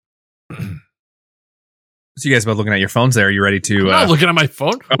So you guys both looking at your phones there. Are you ready to... I'm not looking at my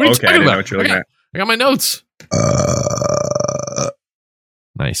phone. What are you okay, I talking didn't know about? what you're looking at. I got my notes.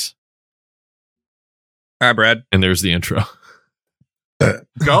 Nice. All right, Brad. And there's the intro.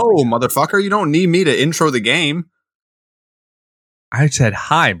 Go, motherfucker. You don't need me to intro the game. I said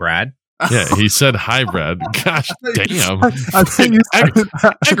hi, Brad. Yeah, he said hi, Brad. Gosh damn. I think you said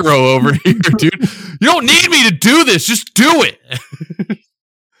that. Aggro over here, dude. You don't need me to do this. Just do it.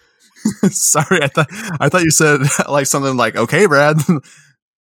 Sorry, I thought you said like something like, okay, Brad.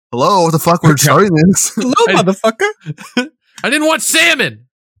 Hello, what the fuck? We're starting this. Hello, motherfucker. I didn't want salmon.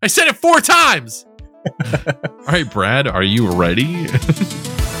 I said it 4 times. All right, Brad, are you ready?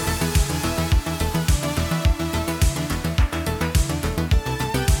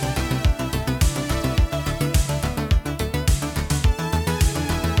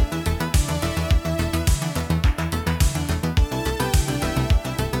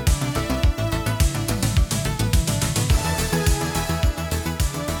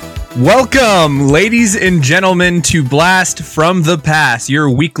 Welcome, ladies and gentlemen, to Blast from the Past,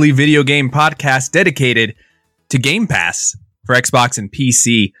 your weekly video game podcast dedicated to Game Pass for Xbox and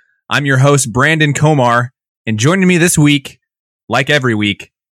PC. I'm your host, Brandon Komar, and joining me this week, like every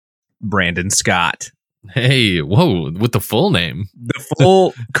week, Brandon Scott. Hey, whoa, with the full name. The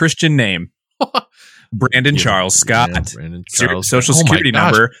full Christian name. Brandon Charles Scott. Yeah, Brandon Charles. Social security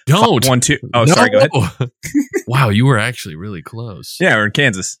number. Don't. 512. Oh, No. sorry, go ahead. Wow, you were actually really close. Yeah, we're in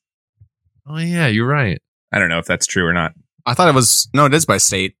Kansas. Oh, yeah, you're right. I don't know if that's true or not. I thought it was it is by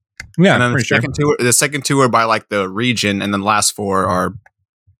state. Yeah, and then pretty sure. the second two are by like the region, and then the last 4 are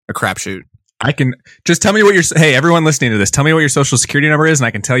a crapshoot. I can just tell me what your hey everyone listening to this. Tell me what your social security number is, and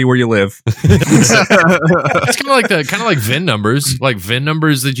I can tell you where you live. It's kind of like VIN numbers. Like VIN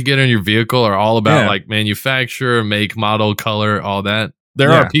numbers that you get on your vehicle are all about like manufacturer, make, model, color, all that.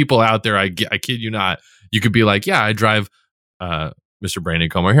 There are people out there. I kid you not. You could be like, yeah, I drive. Mr. Brandon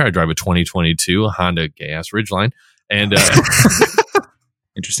Comer here. I drive a 2022 Honda Gay-ass Ridgeline, and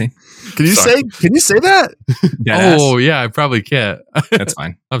interesting. Can you say that? Oh yeah, I probably can't. That's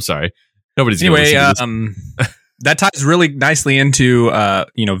fine. I'm sorry. Nobody's anyway. That ties really nicely into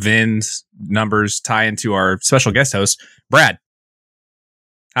VINs numbers tie into our special guest host Brad.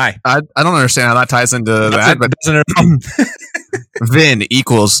 Hi. I don't understand how that ties into that, but doesn't VIN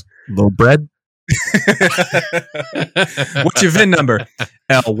equals little bread. What's your VIN number?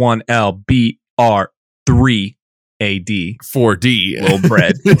 L1LBR3AD 4D. Little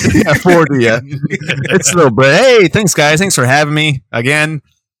bread. 4D. Yeah. It's little bread. Hey, thanks guys. Thanks for having me again.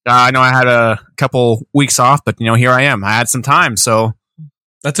 I know I had a couple weeks off, but here I am. I had some time, so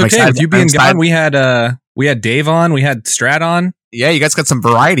that's okay. With you being gone, we had Dave on, we had Strat on. Yeah, you guys got some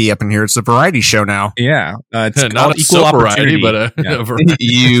variety up in here. It's a variety show now. Yeah, it's not equal variety, but a variety.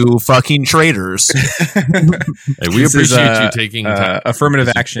 You fucking traitors. Hey, we appreciate you taking affirmative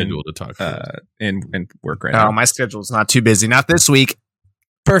action to talk in work right now. Oh, my schedule's not too busy. Not this week.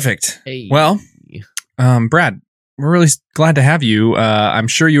 Perfect. Hey. Well, Brad, we're really glad to have you. I'm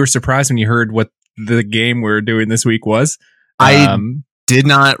sure you were surprised when you heard what the game we're doing this week was. I did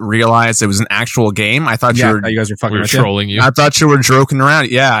not realize it was an actual game. I thought you guys were fucking trolling you. I thought you were joking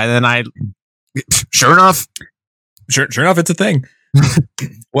around. Yeah, and then sure enough, it's a thing.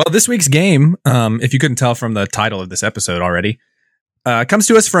 Well, this week's game, if you couldn't tell from the title of this episode already, comes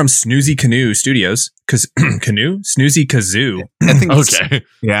to us from Snoozy Canoe Studios. Snoozy Kazoo. I think okay.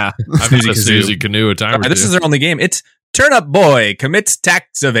 Yeah, I've had a Snoozy Canoe a time. This is their only game. It's Turnip Boy Commits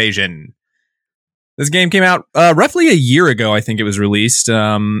Tax Evasion. This game came out roughly a year ago. I think it was released.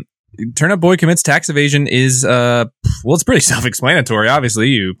 Turnip Boy Commits Tax Evasion is it's pretty self-explanatory. Obviously,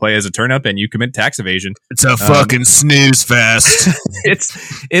 you play as a turnip and you commit tax evasion. It's a fucking snooze fest.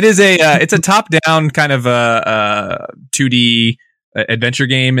 It's a top-down kind of 2D adventure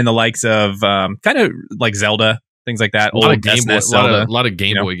game in the likes of kind of like Zelda, things like that. A lot of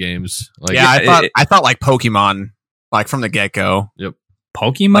Game Boy games. Like, yeah, I thought like Pokemon, like from the get-go. Yep.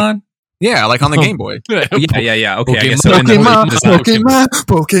 Pokemon. Yeah, like on the Game Boy. Yeah. Okay, Pokemon, I guess so.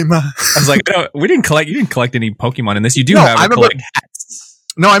 Pokemon. I was like, you didn't collect any Pokemon in this. You do collect hats.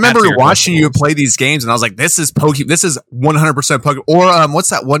 No, I remember watching you play these games, and I was like, "This is 100% Pokemon." Or what's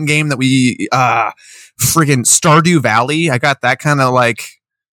that one game that we friggin' Stardew Valley? I got that kind of like.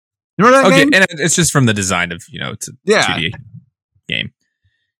 You remember that game? And it's just from the design of it's a 2D game.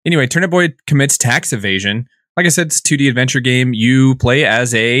 Anyway, Turnip Boy Commits Tax Evasion. Like I said, it's a 2D adventure game. You play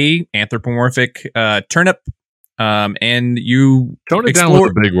as a anthropomorphic turnip, and you tone it down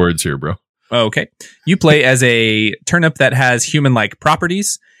with the big words here, bro. Okay. You play as a turnip that has human-like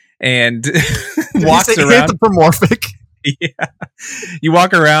properties and walks around. Anthropomorphic. Yeah, you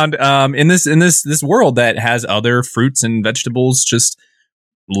walk around in this world that has other fruits and vegetables just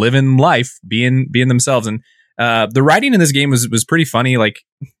living life, being themselves, and the writing in this game was pretty funny. Like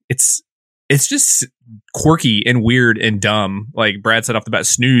it's just quirky and weird and dumb. Like Brad said off the bat,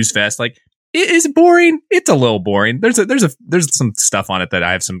 snooze fest. Like it is boring. It's a little boring. There's some stuff on it that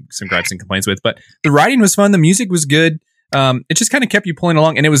I have some gripes and complaints with, but the writing was fun. The music was good. It just kind of kept you pulling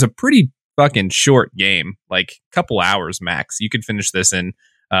along, and it was a pretty fucking short game, like a couple hours max. You could finish this in,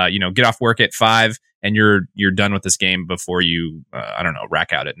 get off work at 5 and you're done with this game before you,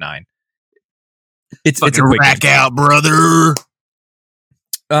 rack out at 9. It's a quick rack out, brother.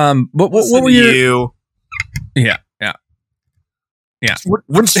 What were you? Yeah.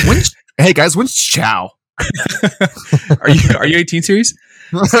 When's hey guys, when's Chow? Are you 18 series?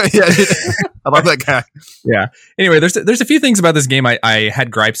 Yeah, I love that guy. Yeah. Anyway, there's a few things about this game I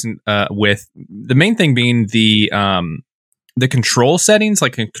had gripes with. The main thing being the control settings,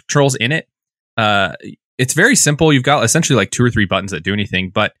 like controls in it. It's very simple. You've got essentially like 2 or 3 buttons that do anything,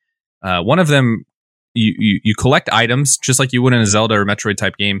 but one of them you collect items just like you would in a Zelda or Metroid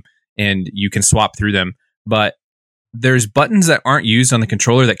type game, and you can swap through them. But there's buttons that aren't used on the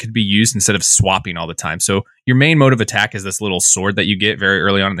controller that could be used instead of swapping all the time. So your main mode of attack is this little sword that you get very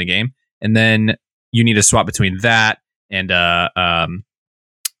early on in the game, and then you need to swap between that and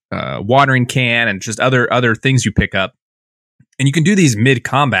watering can and just other things you pick up. And you can do these mid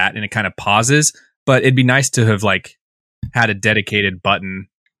combat, and it kind of pauses. But it'd be nice to have like had a dedicated button,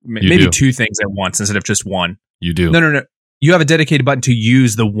 maybe 2 things at once instead of just one. You do. No. You have a dedicated button to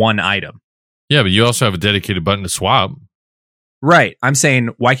use the one item. Yeah, but you also have a dedicated button to swap. Right. I'm saying,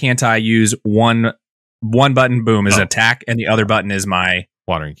 why can't I use one button, boom, is attack, and the other button is my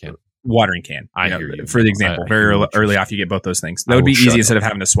watering can. I hear you. For the example, very early off, you get both those things. That would be easy instead of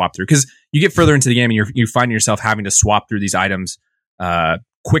having to swap through. Because you get further into the game and you find yourself having to swap through these items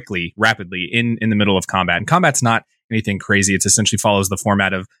rapidly in the middle of combat. And combat's not anything crazy. It's essentially follows the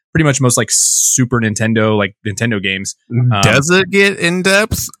format of pretty much most like Super Nintendo, like Nintendo games. Does it get in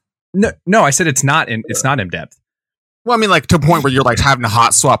depth? No, I said it's not in depth. Well, I mean, like to a point where you're like having to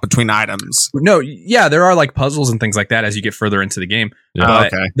hot swap between items. No, yeah, there are like puzzles and things like that as you get further into the game. Yeah,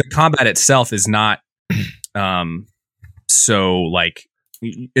 but the combat itself is not so like,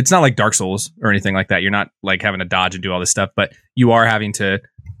 it's not like Dark Souls or anything like that. You're not like having to dodge and do all this stuff, but you are having to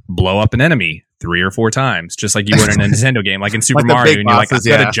blow up an enemy 3 or 4 times, just like you would in a Nintendo game, like in Super Mario. And you're like, I've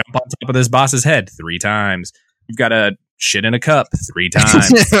got to jump on top of this boss's head 3 times. You've got to shit in a cup 3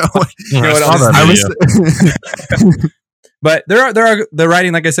 times. But there are the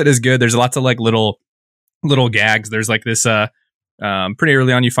writing, like I said, is good. There's lots of like little gags. There's like this pretty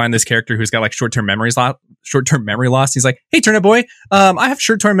early on, you find this character who's got like short-term memory loss. He's like, hey, Turnip boy, I have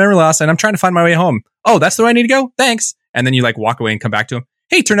short-term memory loss and I'm trying to find my way home. Oh, that's the way I need to go? Thanks. And then you like walk away and come back to him.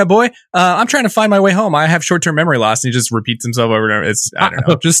 Hey, Turnip boy, I'm trying to find my way home. I have short-term memory loss. And he just repeats himself over and over. It's, I don't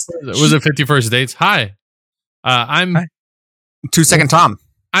know. Was it 51st Dates? Hi. I'm 2 Second Tom.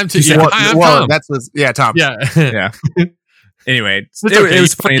 I'm Tom. That's Tom. Yeah. Anyway, it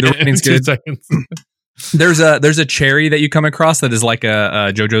was funny. The writing's good. There's a cherry that you come across that is like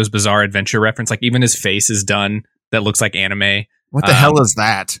a JoJo's Bizarre Adventure reference. Like even his face is done that looks like anime. What the hell is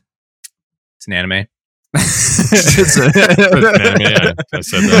that? It's an anime. It's an anime. I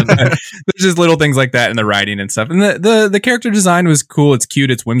said that. There's just little things like that in the writing and stuff. And the character design was cool. It's cute.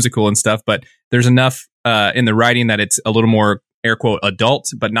 It's whimsical and stuff. But there's enough in the writing that it's a little more air quote adult,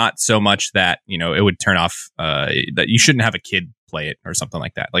 but not so much that it would turn off that you shouldn't have a kid play it or something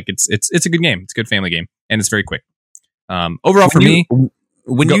like that. Like it's a good game. It's a good family game, and it's very quick. Overall,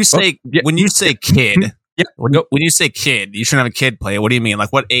 when you say kid. Yeah. When you say kid, you shouldn't have a kid play it. What do you mean?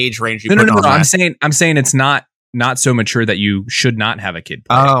 Like what age range? No. I'm saying it's not so mature that you should not have a kid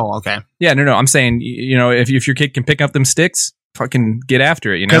play. Oh, okay. Yeah, no. I'm saying if your kid can pick up them sticks, fucking get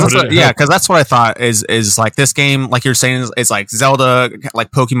after it. Because that's what I thought is like this game, like you're saying, it's like Zelda,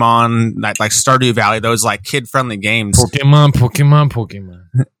 like Pokemon, like Stardew Valley. Those like kid friendly games. Pokemon.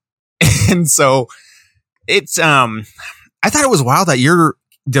 And so it's I thought it was wild that you're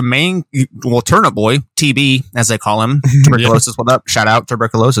the main Turnip boy, TB as they call him, tuberculosis. What up? Shout out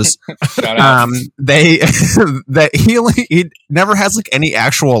tuberculosis. Shout out. He never has like any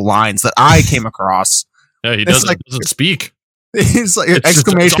actual lines that I came across. Yeah, he doesn't speak. It's like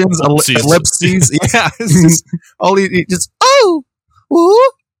exclamations, ellipses. Yeah, it's just all he just ooh.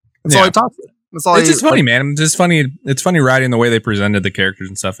 That's all he talks. It's just funny, man. It's just funny. It's funny writing the way they presented the characters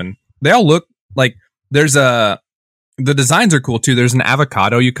and stuff, and they all look like the designs are cool too. There's an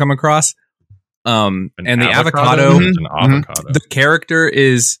avocado you come across, and the avocado. An avocado. The character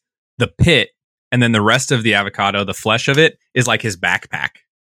is the pit, and then the rest of the avocado, the flesh of it, is like his backpack.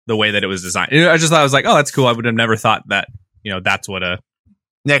 The way that it was designed, I just thought, I was like, oh, that's cool. I would have never thought that, that's what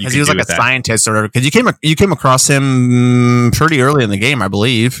because he was like a scientist or whatever. Because you came across him pretty early in the game, I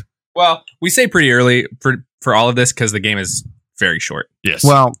believe. Well, we say pretty early for all of this because the game is very short. Yes.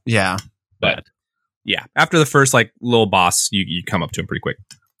 Well, yeah, but yeah, after the first like little boss, you come up to him pretty quick.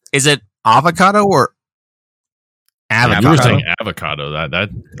 Is it avocado or avocado? You were saying avocado.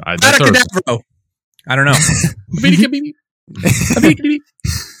 That's I don't know.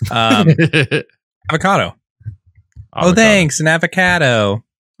 Avocado. Oh, thanks, an avocado.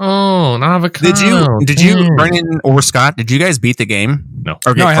 Oh, an avocado. Did you, Brennan or Scott? Did you guys beat the game? No.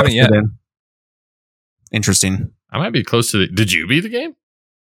 No, I haven't yet. Interesting. I might be close to Did you beat the game?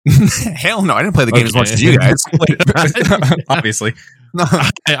 Hell no, I didn't play the game as much as you guys. Obviously. No.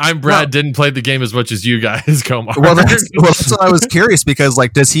 I'm Brad. Didn't play the game as much as you guys, Komar. Well, that's what I was curious because,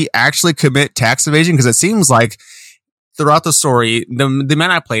 like, does he actually commit tax evasion? Because it seems like throughout the story, the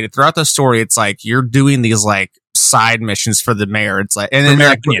man I played it throughout the story, it's like you're doing these like side missions for the mayor. It's like, and then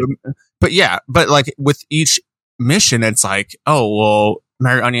like, but like with each mission, it's like, oh well,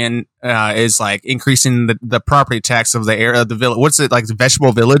 Mayor Onion is like increasing the property tax of the area of the village. What's it like, the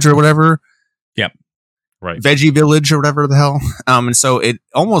vegetable village or whatever? Yep. Right. Veggie village or whatever the hell. And so it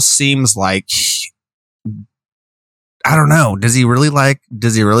almost seems like, I don't know. Does he really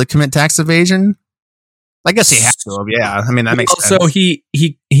commit tax evasion? I guess he has to. Yeah. I mean, that makes sense. So he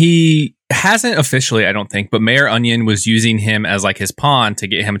hasn't officially, I don't think, but Mayor Onion was using him as like his pawn to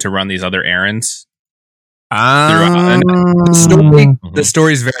get him to run these other errands. The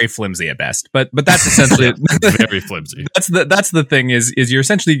story is very flimsy at best, but that's essentially very flimsy. That's the thing is you're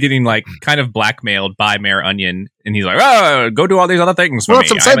essentially getting like kind of blackmailed by Mayor Onion, and he's like, oh, go do all these other things. Well,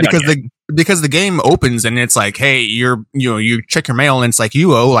 that's what I'm saying, because the game opens and it's like, hey, you check your mail and it's like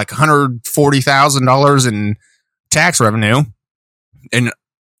you owe like $140,000 in tax revenue, and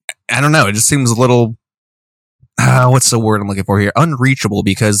I don't know, it just seems a little. What's the word I'm looking for here? Unreachable,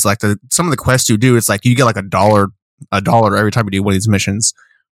 because like some of the quests you do, it's like you get like a dollar every time you do one of these missions.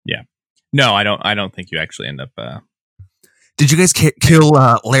 Yeah. No, I don't think you actually end up. Did you guys kill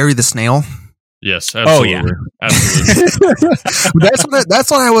Larry the Snail? Yes. Absolutely. Oh yeah. Absolutely.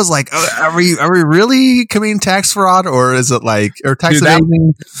 that's what I was like. Are we really committing tax fraud, or is it like or tax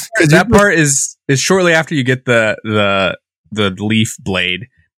evasion? That part is shortly after you get the leaf blade,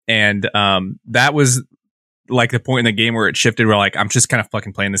 and that was like the point in the game where it shifted where like I'm just kind of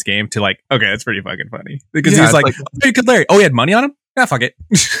fucking playing this game to like, okay, that's pretty fucking funny, because he was like hey, could Larry, oh, he had money on him, yeah, fuck it.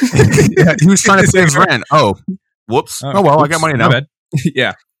 Yeah, he was trying to save his rent. Oh whoops. Oh well, I got money now.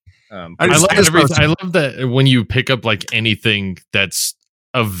 Yeah. I love that when you pick up like anything that's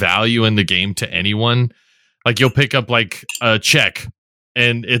of value in the game to anyone, like you'll pick up like a check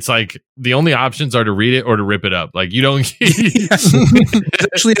and it's like the only options are to read it or to rip it up. Like you don't. There's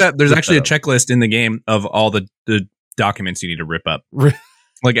actually a checklist in the game of all the documents you need to rip up.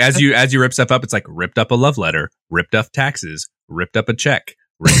 Like as you rip stuff up, it's like ripped up a love letter, ripped up taxes, ripped up a check,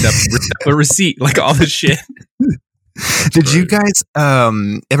 ripped up a receipt, like all this shit. Did you guys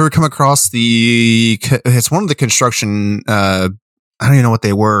ever come across it's one of the construction I don't even know what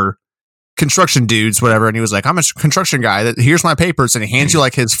they were, construction dudes, whatever, and he was like, I'm a construction guy, here's my papers, and he hands you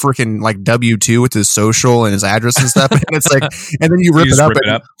like his freaking like W-2 with his social and his address and stuff, and it's like, and then you rip it up,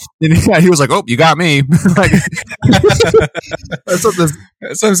 and yeah, he was like, oh, you got me. Like, that's what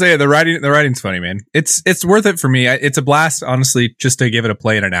I'm saying. The writing's funny, man. It's worth it for me. It's a blast, honestly, just to give it a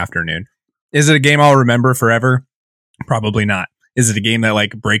play in an afternoon. Is it a game I'll remember forever? Probably not. Is it a game that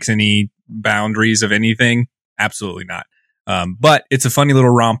like breaks any boundaries of anything? Absolutely not. But it's a funny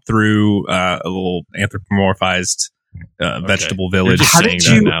little romp through a little anthropomorphized vegetable village. How did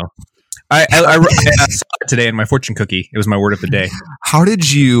you? Now. I saw it today in my fortune cookie. It was my word of the day. How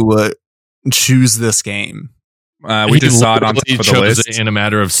did you choose this game? We just saw it on top of the list in a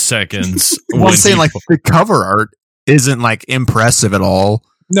matter of seconds. Well, I'm saying like the cover art isn't like impressive at all.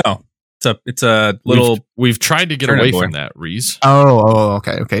 No. It's a little. We've tried to get away from that, Reese. Oh,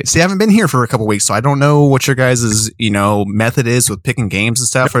 okay. See, I haven't been here for a couple weeks, so I don't know what your guys' method is with picking games and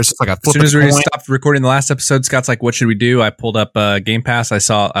stuff. Or it's just like a flip. As soon as we stopped recording the last episode, Scott's like, "What should we do?" I pulled up Game Pass. I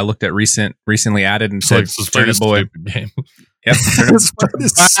looked at recently added and said, "Turnip boy game." Yep,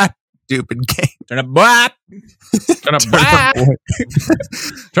 stupid game. Turnip boy. Turnip boy.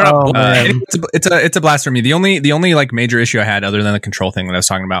 Turnip boy. It's a blast for me. The only like major issue I had, other than the control thing that I was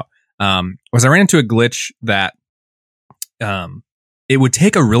talking about, was I ran into a glitch that it would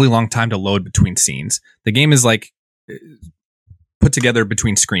take a really long time to load between scenes. The game is like put together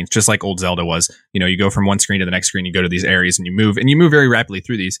between screens, just like old Zelda was. You go from one screen to the next screen, you go to these areas and you move very rapidly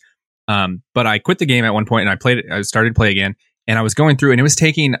through these. But I quit the game at one point and I started to play again, and I was going through and I was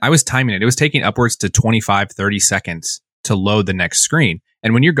timing it. It was taking upwards to 25, 30 seconds to load the next screen.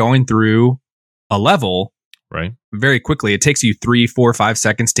 And when you're going through a level, right, very quickly, it takes you 3, 4, 5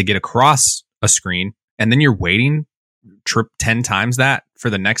 seconds to get across a screen. And then you're waiting 10 times that for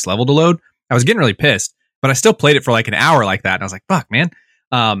the next level to load. I was getting really pissed, but I still played it for like an hour like that. And I was like, fuck, man.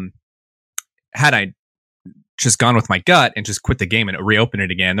 Had I just gone with my gut and just quit the game and reopen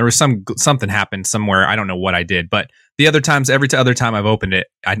it again, there was something happened somewhere. I don't know what I did, but the other times, every other time I've opened it,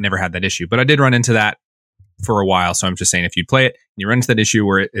 I'd never had that issue, but I did run into that for a while. So I'm just saying, if you play it and you run into that issue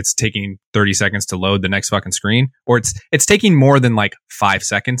where it's taking 30 seconds to load the next fucking screen, or it's taking more than like 5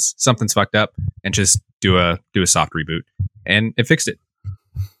 seconds, something's fucked up, and just do a soft reboot, and it fixed it.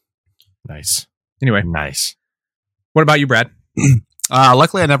 Nice. Anyway, nice. What about you, Brad?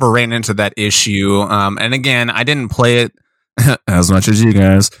 Luckily, I never ran into that issue. And again, I didn't play it as much as you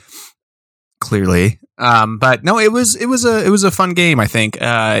guys, clearly. But no, it was a fun game. I think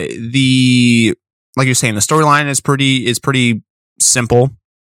like you're saying, the storyline is pretty simple.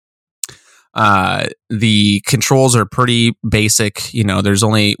 The controls are pretty basic. You know, there's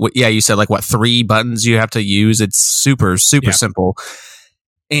only you said like 3 buttons you have to use. It's super simple,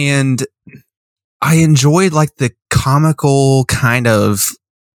 and I enjoyed like the comical kind of,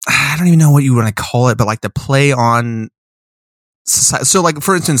 I don't even know what you want to call it, but like the play on society. So like,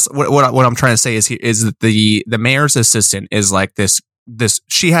 for instance, what I'm trying to say is that the mayor's assistant is like this,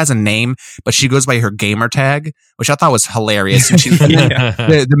 she has a name, but she goes by her gamer tag, which I thought was hilarious. And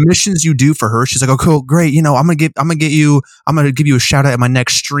the missions you do for her, she's like, oh, cool, great. You know, I'm going to give you a shout out at my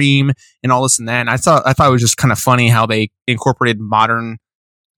next stream and all this and that. And I thought it was just kind of funny how they incorporated modern,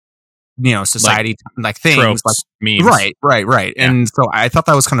 you know, society like things, tropes, like memes. Right. Yeah. And so I thought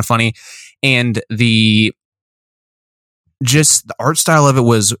that was kind of funny, and the art style of it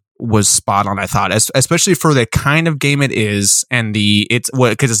was spot on. I thought, especially for the kind of game it is, and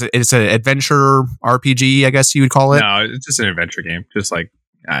because it's an adventure RPG, I guess you would call it. No, it's just an adventure game. Just like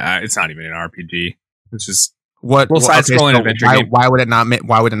it's not even an RPG. It's just side-scrolling adventure game. Why would it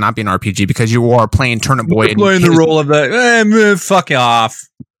not be an RPG? Because you are playing Turnip Boy. You're playing the role of the fuck off.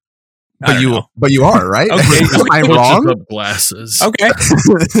 But you are, right? Okay. Am I wrong? The glasses. Okay.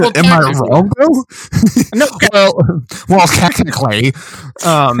 Am I wrong though? No. Well, technically.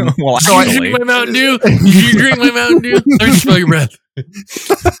 So you drink my Mountain Dew? You drink my Mountain Dew? Let me smell your breath.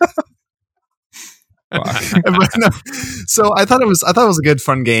 So I thought it was a good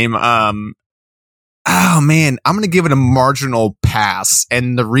fun game. Oh man, I'm going to give it a marginal pass,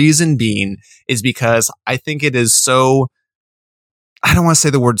 and the reason being is because I think it is so. I don't want to say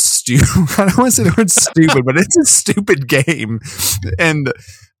the word stupid. I don't want to say the word stupid, but it's a stupid game. And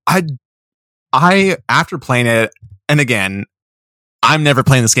I after playing it, and again, I'm never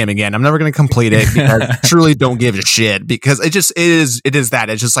playing this game again. I'm never going to complete it because I truly don't give a shit, because it is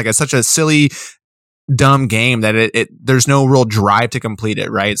that. It's just like such a silly, dumb game that there's no real drive to complete it,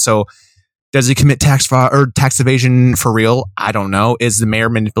 right? So does he commit tax fraud or tax evasion for real? I don't know. Is the mayor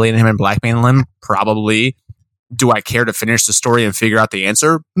manipulating him and blackmailing him? Probably. Do I care to finish the story and figure out the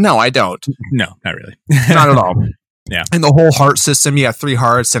answer? No, I don't. No, not really. Not at all. Yeah. And the whole heart system, you have 3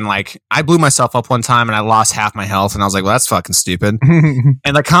 hearts, and like I blew myself up one time and I lost half my health, and I was like, well, that's fucking stupid.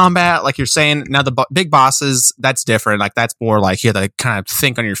 And the combat, like you're saying, now the big bosses, that's different. Like that's more like you have to kind of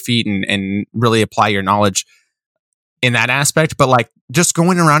think on your feet and really apply your knowledge in that aspect. But like just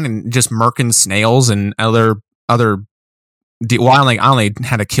going around and just murking snails and other I only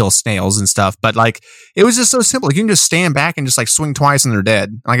had to kill snails and stuff, but like it was just so simple. Like, you can just stand back and just like swing twice and they're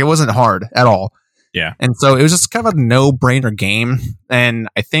dead. Like it wasn't hard at all. Yeah. And so it was just kind of a no-brainer game. And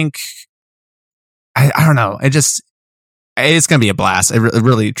I think I don't know. It's going to be a blast. It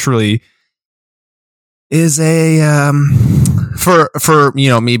really truly is a for you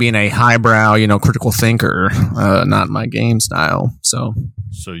know, me being a highbrow, you know, critical thinker, not my game style. So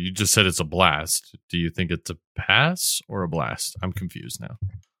you just said it's a blast. Do you think it's a pass or a blast? I'm confused now.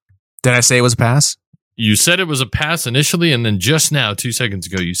 Did I say it was a pass? You said it was a pass initially, and then just now, 2 seconds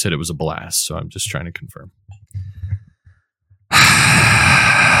ago, you said it was a blast. So I'm just trying to confirm.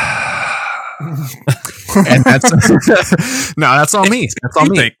 And that's all me. That's all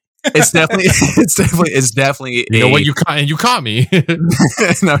me. It's definitely. You know what? You caught me.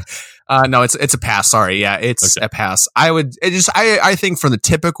 No, it's a pass. Sorry, yeah, it's a pass. I think for the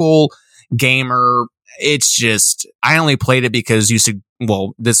typical gamer, it's just I only played it because you said,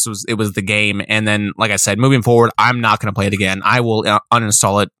 well, it was the game, and then like I said, moving forward, I'm not going to play it again. I will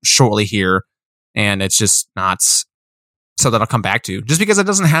uninstall it shortly here, and it's just not something I'll come back to, just because it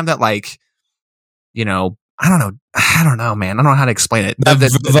doesn't have that, like, you know, I don't know, man. I don't know how to explain it.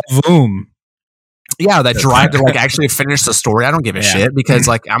 The boom. Yeah, that drive to like actually finish the story. I don't give a shit because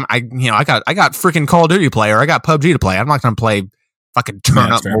like I got freaking Call of Duty to play or I got PUBG to play. I'm not going to play fucking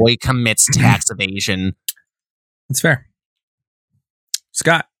Turnip Boy commits tax evasion. That's fair.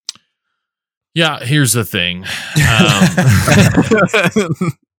 Scott. Yeah, here's the thing.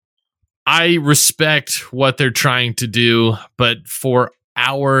 I respect what they're trying to do, but for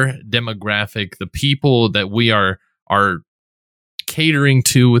our demographic, the people that we are catering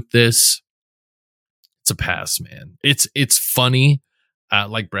to with this, it's a pass, man. It's funny.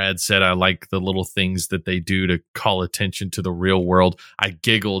 Like Brad said, I like the little things that they do to call attention to the real world. I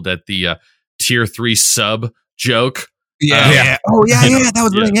giggled at the tier 3 sub joke. Yeah. Oh, yeah. That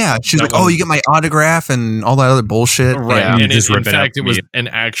was really, She's like, you get my autograph and all that other bullshit. Right. Yeah. And in fact, it was an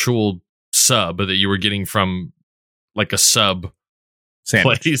actual sub that you were getting from like a sub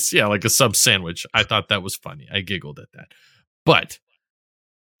sandwich. Place. Yeah, like a sub sandwich. I thought that was funny. I giggled at that. But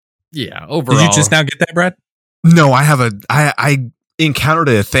yeah, overall. Did you just now get that, Brad? No, I encountered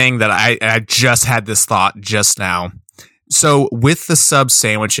a thing that I just had this thought just now. So with the sub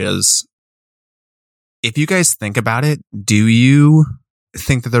sandwiches, if you guys think about it, do you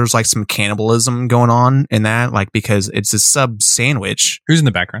think that there's like some cannibalism going on in that? Like, because it's a sub sandwich. Who's in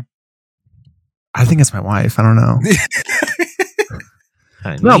the background? I think it's my wife. I don't know.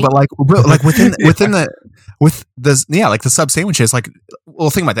 No, but like within the sub sandwiches, like,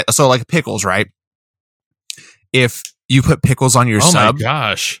 well, think about that. So like pickles, right? If you put pickles on your sub, oh my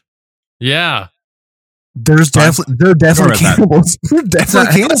gosh, yeah, they're definitely cannibals. They're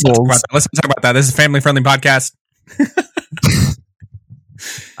definitely cannibals. Let's talk about that. This is a family friendly podcast.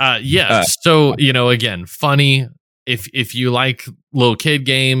 So again, funny. If you like little kid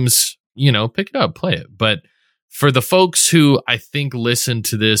games, pick it up, play it. But for the folks who I think listen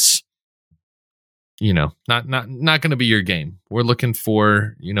to this, not going to be your game. We're looking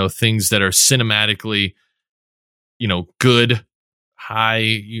for, things that are cinematically, good,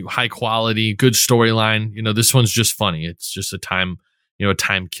 high quality, good storyline. This one's just funny. It's just a time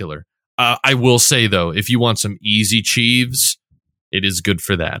killer. I will say though, if you want some easy cheeves, it is good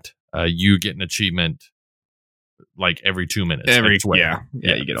for that. You get an achievement like every 2 minutes.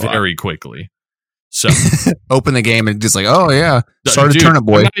 You get a very quickly. So open the game and just like, oh yeah, start a Turnip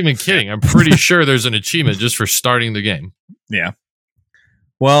Boy. I'm not even kidding. I'm pretty sure there's an achievement just for starting the game. Yeah.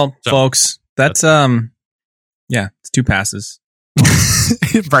 Well, folks, that's it's 2 passes.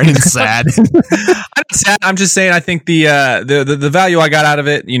 Brian's sad. I'm not sad. I'm just saying. I think the value I got out of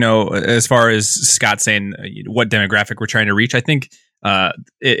it, as far as Scott saying what demographic we're trying to reach, I think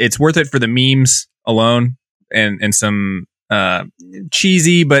it's worth it for the memes alone and some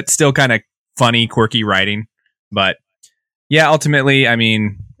cheesy but still kind of funny, quirky writing. But yeah, ultimately, I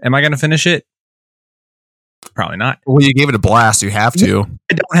mean, am I going to finish it? Probably not. Well, you gave it a blast. You have to.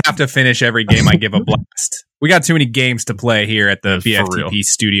 I don't have to finish every game I give a blast. We got too many games to play here at the BFTP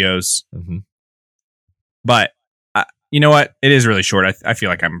studios. Mm-hmm. But you know what? It is really short. I feel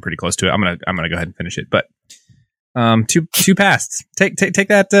like I'm pretty close to it. I'm gonna go ahead and finish it. But two passed. Take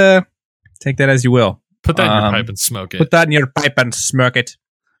that. Take that as you will. Put that in your pipe and smoke it. Put that in your pipe and smoke it.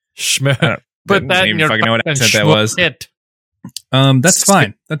 Put that in your pipe know what and accent that was. It. That's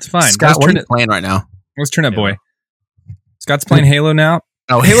fine. That's fine. Scott, what are you playing right now? Let's turn it, boy. Scott's playing Halo now.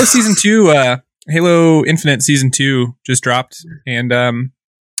 Oh, Halo Season 2, Halo Infinite Season 2 just dropped, and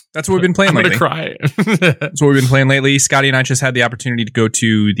that's what we've been playing lately. I'm gonna cry. That's what we've been playing lately. Scotty and I just had the opportunity to go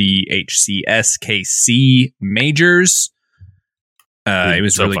to the HCSKC Majors. It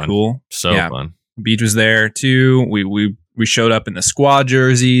was so really cool. So fun. Beach was there too. We showed up in the squad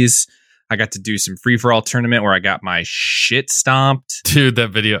jerseys. I got to do some free-for-all tournament where I got my shit stomped. Dude, that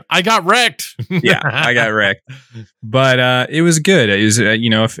video. I got wrecked. Yeah, I got wrecked. But it was good. It was,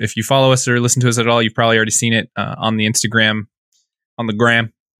 if you follow us or listen to us at all, you've probably already seen it on the Instagram, on the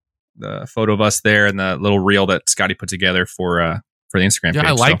gram, the photo of us there and the little reel that Scotty put together for the Instagram page.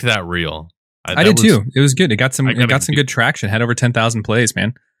 I liked that reel. I did too. It was good. It got some good traction. Had over 10,000 plays,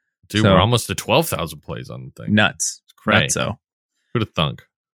 man. Dude, we're almost to 12,000 plays on the thing. Nuts. It's crazy. Nuts, so. Who'd have thunk?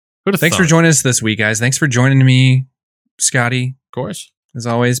 Thanks for joining us this week, guys. Thanks for joining me, Scotty. Of course. As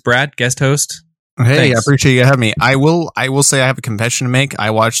always, Brad, guest host. Hey, Thanks. I appreciate you having me. I will say I have a confession to make.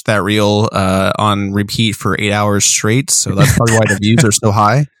 I watched that reel on repeat for 8 hours straight, so that's probably why the views are so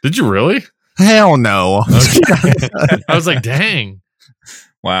high. Did you really? Hell no. Okay. I was like, dang.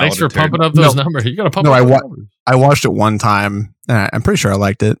 Wow. Thanks for pumping up those numbers. You got to pump up those numbers. I watched it one time. I'm pretty sure I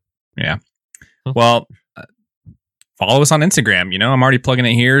liked it. Yeah. Well, follow us on Instagram. I'm already plugging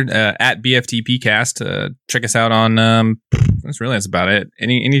it here at BFTPcast. Check us out on. That's about it.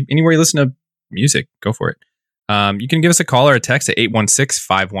 Anywhere you listen to music, go for it. You can give us a call or a text at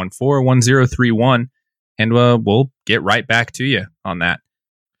 816-514-1031, and we'll get right back to you on that.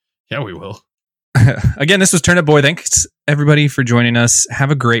 Yeah, we will. Again, this was Turnip Boy. Thanks, everybody, for joining us. Have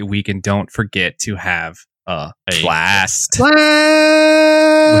a great week, and don't forget to have a blast. We don't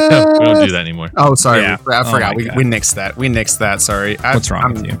do that anymore. Oh, sorry. Yeah. I forgot. Oh we nixed that. We nixed that. Sorry. What's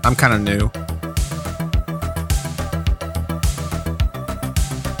wrong with you? I'm kind of new.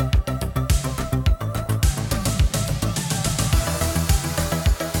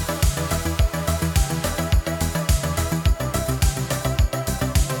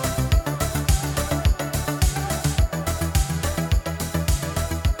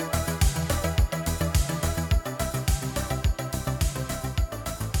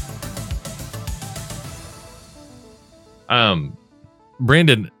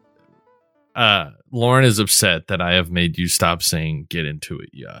 Brandon, Lauren is upset that I have made you stop saying "get into it."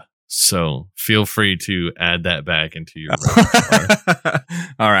 Yeah, so feel free to add that back into your repertoire.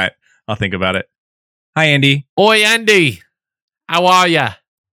 All right, I'll think about it. Hi, Andy. Oi, Andy. How are ya?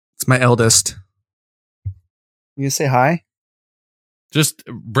 It's my eldest. You say hi? Just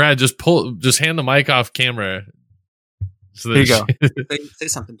Brad, just hand the mic off camera. So There you go. say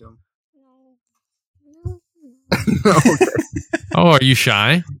something to him. Okay. Oh, are you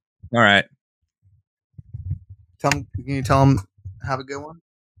shy? All right. Can you tell him have a good one?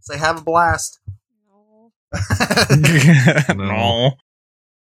 Say have a blast. No.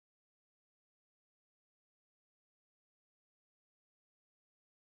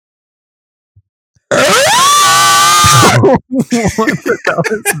 What the hell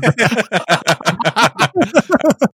is that?